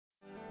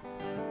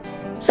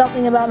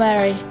Something about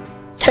Mary.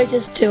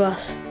 Totus Tuus.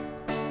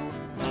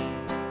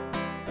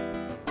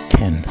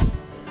 10.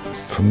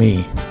 For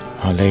me,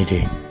 Our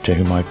Lady, to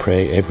whom I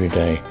pray every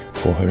day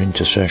for her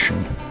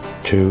intercession.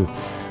 To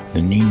the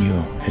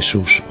Niño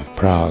Jesus of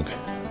Prague,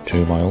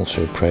 to whom I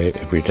also pray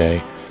every day,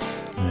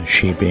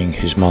 she being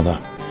his mother,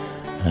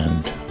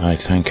 and I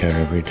thank her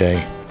every day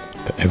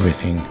for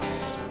everything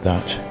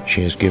that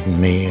she has given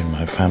me and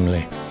my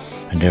family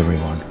and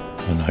everyone,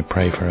 and I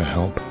pray for her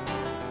help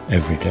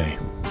every day.